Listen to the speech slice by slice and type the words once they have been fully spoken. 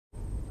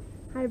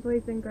Hi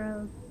boys and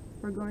girls,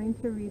 we're going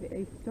to read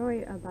a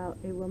story about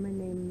a woman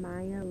named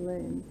Maya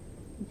Lin.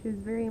 And she was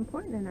very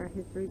important in our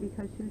history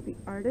because she was the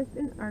artist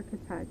and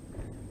architect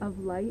of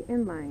Light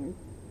and Lines,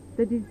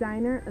 the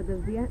designer of the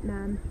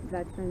Vietnam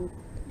Veterans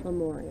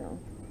Memorial.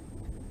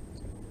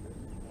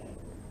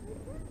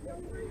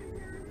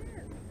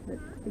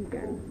 Let's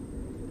begin.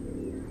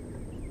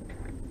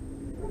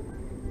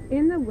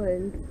 In the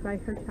woods by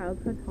her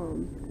childhood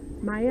home,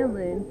 Maya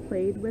Lin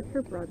played with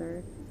her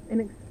brother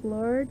and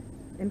explored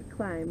and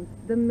climbed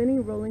the many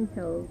rolling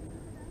hills,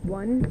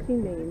 one she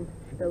named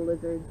the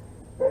Lizards.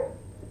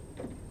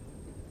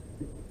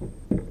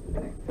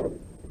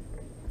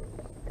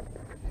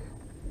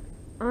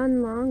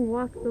 On long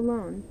walks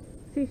alone,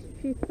 she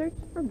searched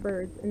for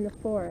birds in the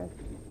forest.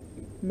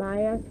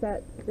 Maya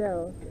sat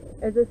still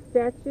as a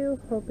statue,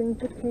 hoping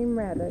to tame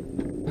rabbits,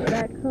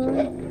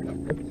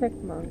 raccoons,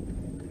 chipmunks,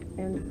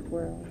 and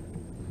squirrels.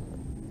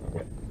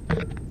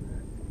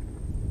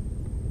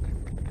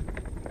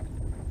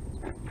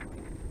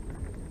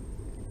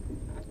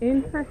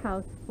 In her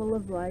house full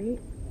of light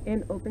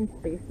and open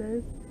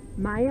spaces,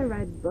 Maya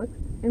read books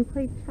and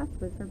played chess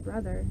with her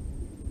brother.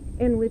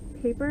 And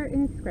with paper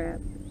and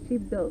scraps, she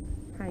built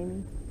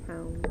tiny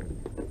towns.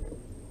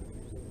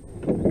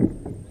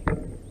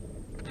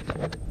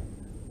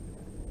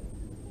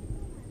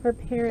 Her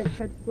parents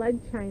had fled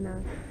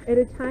China at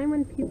a time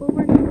when people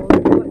were told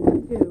what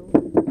to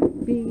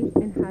do, be,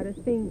 and how to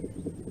think.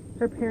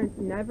 Her parents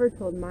never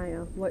told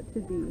Maya what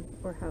to be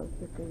or how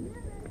to think.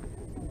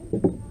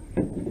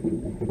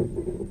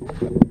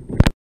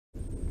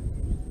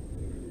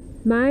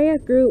 Maya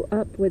grew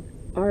up with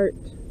art.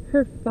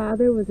 Her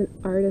father was an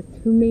artist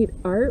who made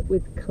art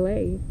with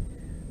clay.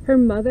 Her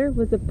mother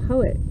was a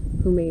poet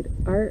who made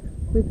art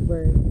with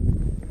words.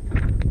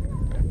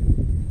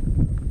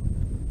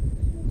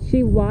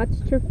 She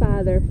watched her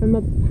father form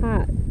a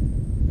pot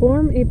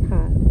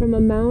from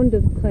a mound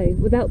of clay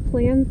without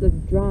plans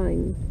of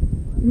drawing.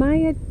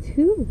 Maya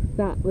too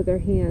thought with her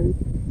hands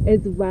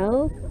as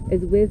well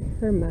as with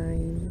her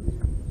mind.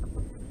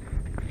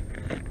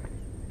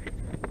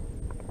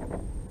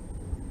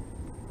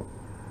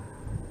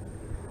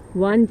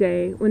 One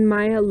day, when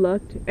Maya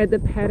looked at the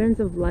patterns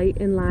of light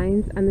and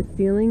lines on the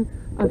ceiling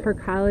of her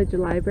college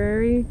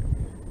library,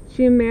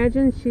 she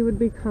imagined she would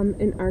become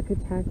an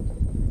architect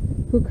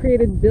who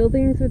created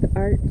buildings with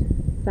art,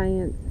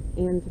 science,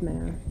 and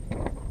math.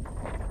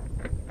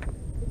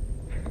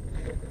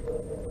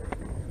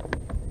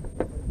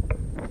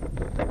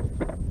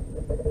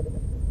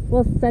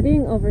 While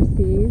studying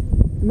overseas,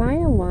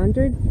 Maya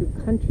wandered through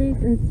countries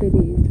and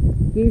cities,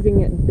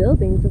 gazing at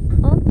buildings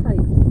of all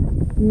types,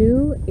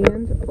 new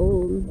and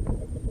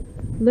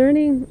old,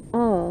 learning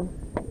all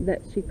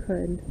that she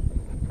could.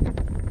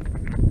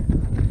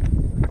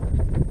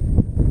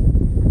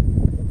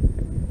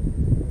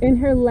 In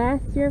her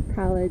last year of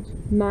college,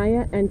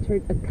 Maya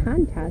entered a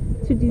contest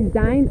to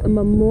design a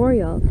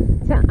memorial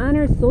to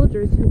honor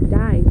soldiers who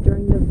died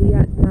during the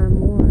Vietnam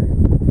War.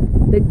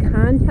 The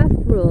contest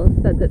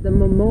rules said that the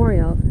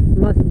memorial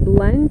must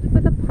blend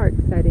with a park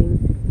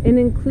setting and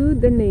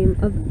include the name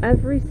of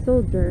every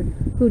soldier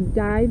who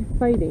died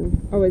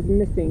fighting or was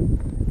missing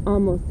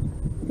almost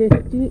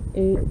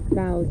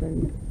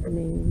 58,000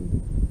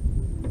 names.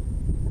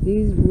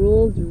 These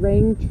rules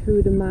rang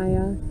true to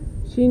Maya.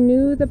 She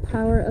knew the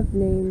power of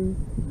names.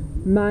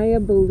 Maya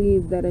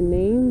believed that a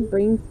name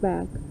brings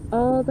back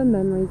all the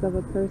memories of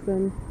a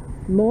person,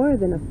 more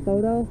than a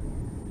photo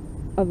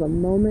of a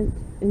moment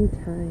in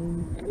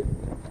time.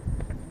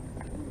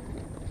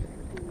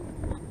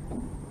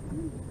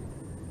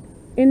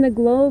 In the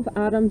glow of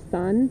autumn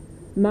sun,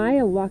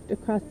 Maya walked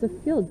across a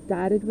field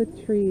dotted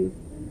with trees,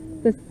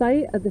 the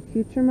site of the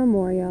future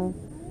memorial.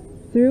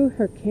 Through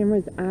her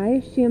camera's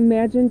eyes, she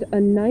imagined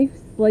a knife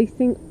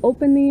slicing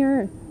open the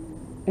earth.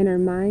 In her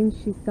mind,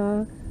 she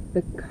saw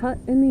the cut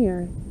in the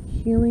earth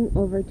healing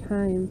over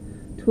time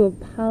to a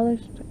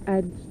polished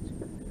edge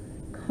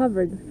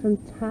covered from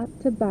top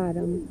to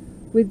bottom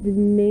with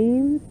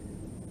names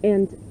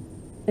and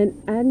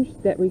an edge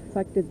that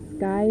reflected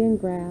sky and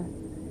grass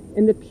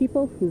and the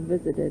people who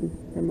visited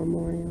the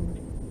memorial.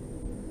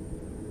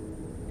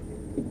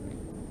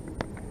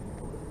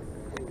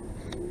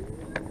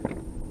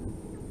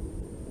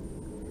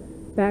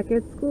 Back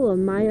at school,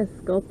 Maya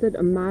sculpted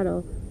a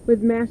model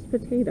with mashed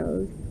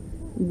potatoes.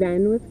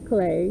 Then with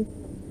clay,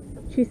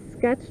 she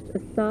sketched a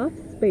soft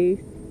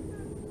space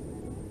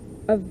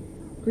of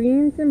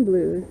greens and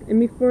blues, and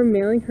before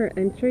mailing her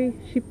entry,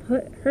 she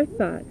put her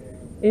thought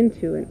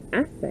into an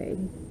essay.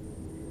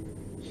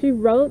 She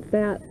wrote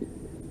that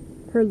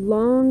her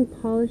long,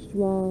 polished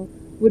wall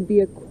would be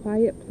a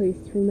quiet place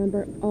to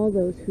remember all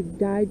those who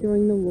died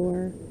during the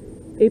war,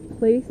 a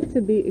place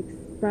to be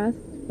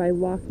expressed by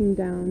walking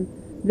down,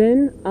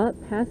 then up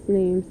past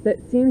names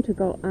that seemed to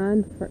go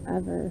on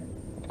forever.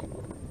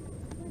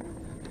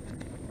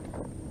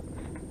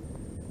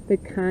 The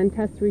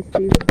contest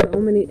received so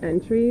many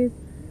entries,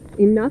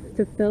 enough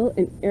to fill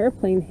an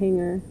airplane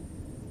hangar.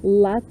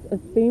 Lots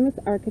of famous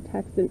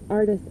architects and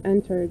artists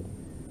entered.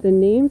 The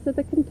names of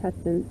the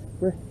contestants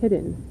were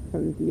hidden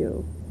from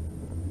view.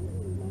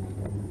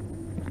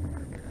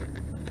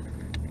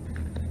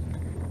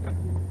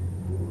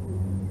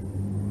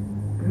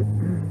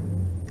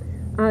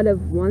 Out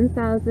of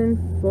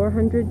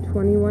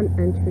 1,421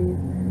 entries,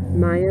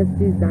 Maya's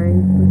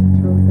design was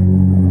chosen.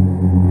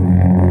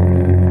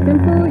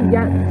 Simple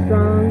yet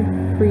strong,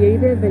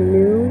 creative and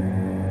new.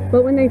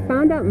 But when they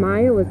found out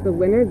Maya was the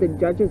winner, the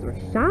judges were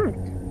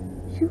shocked.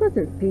 She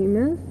wasn't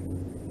famous.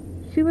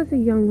 She was a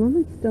young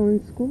woman still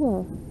in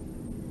school.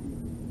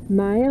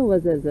 Maya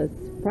was as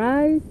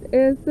surprised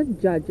as the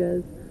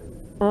judges.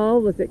 All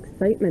was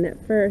excitement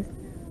at first,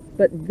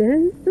 but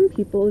then some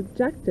people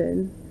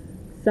objected.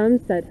 Some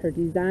said her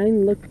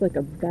design looked like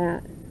a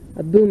bat,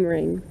 a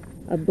boomerang,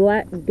 a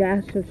black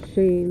gash of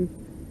shame.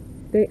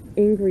 The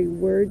angry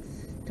words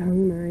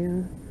stung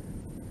Maya.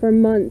 For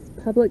months,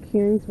 public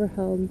hearings were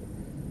held.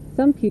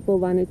 Some people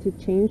wanted to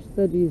change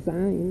the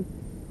design.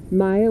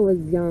 Maya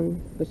was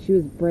young, but she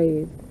was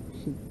brave.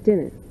 She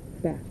didn't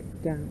back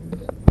down.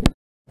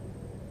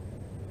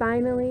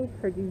 Finally,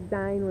 her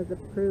design was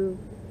approved.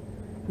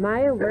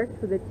 Maya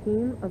worked with a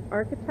team of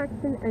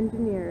architects and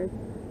engineers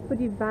who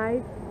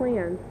devised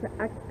plans to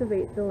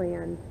excavate the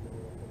land,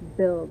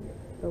 build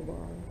the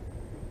wall.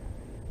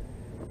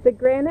 The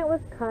granite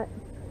was cut,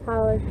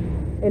 polished,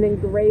 and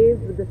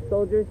engraved with the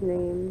soldiers'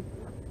 names.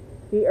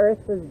 The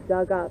earth was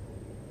dug up.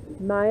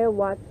 Maya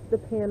watched the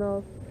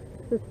panels,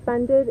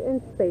 suspended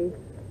in space,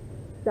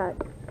 set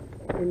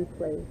in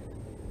place.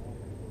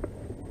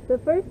 The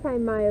first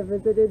time Maya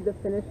visited the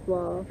finished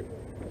wall,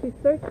 she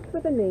searched for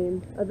the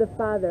name of the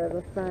father of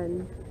a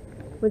friend.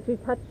 When she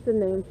touched the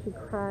name, she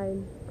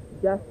cried,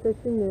 just as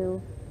she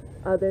knew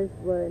others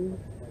would.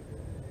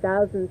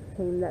 Thousands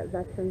came that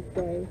Veterans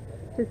Day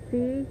to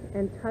see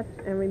and touch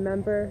and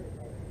remember.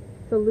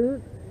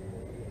 Salutes,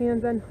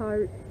 hands on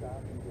heart,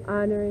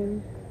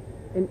 honoring,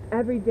 and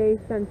every day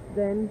since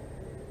then,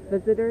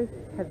 visitors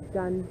have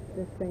done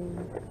the same.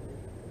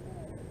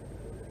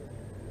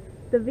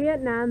 The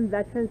Vietnam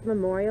Veterans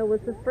Memorial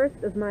was the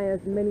first of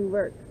Maya's many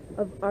works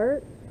of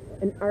art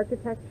and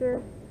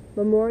architecture,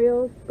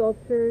 memorials,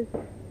 sculptures,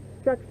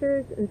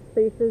 structures, and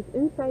spaces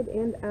inside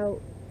and out.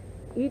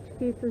 Each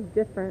piece is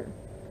different,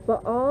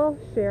 but all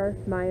share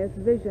Maya's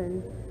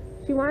vision.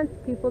 She wants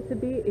people to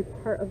be a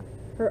part of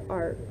her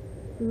art.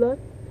 Look,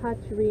 touch,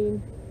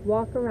 read,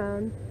 walk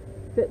around,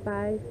 sit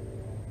by,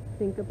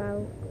 think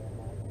about.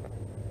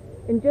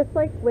 And just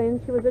like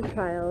when she was a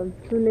child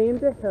who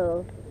named a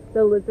hill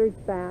the Lizard's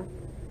Back,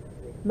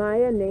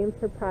 Maya names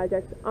her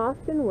projects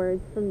often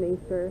words from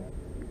nature,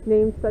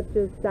 names such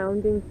as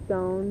Sounding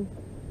Stone,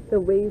 the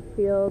Wave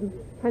Field,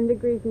 10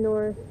 Degrees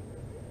North,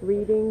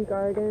 Reading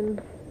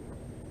Garden.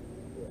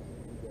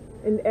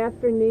 And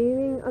after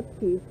naming a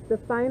piece, the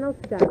final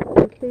step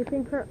in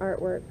shaping her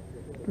artwork,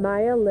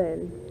 Maya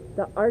Lin,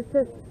 the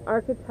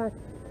architect,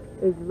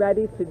 is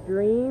ready to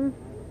dream,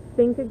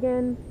 think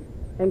again,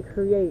 and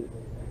create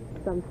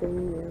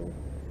something new.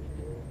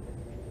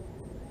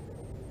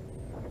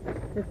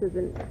 This is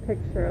a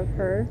picture of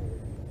her.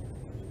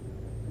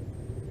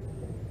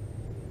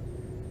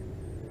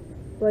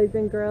 Boys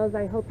and girls,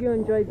 I hope you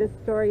enjoyed this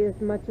story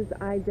as much as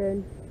I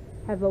did.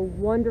 Have a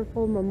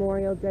wonderful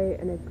Memorial Day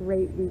and a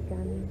great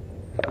weekend.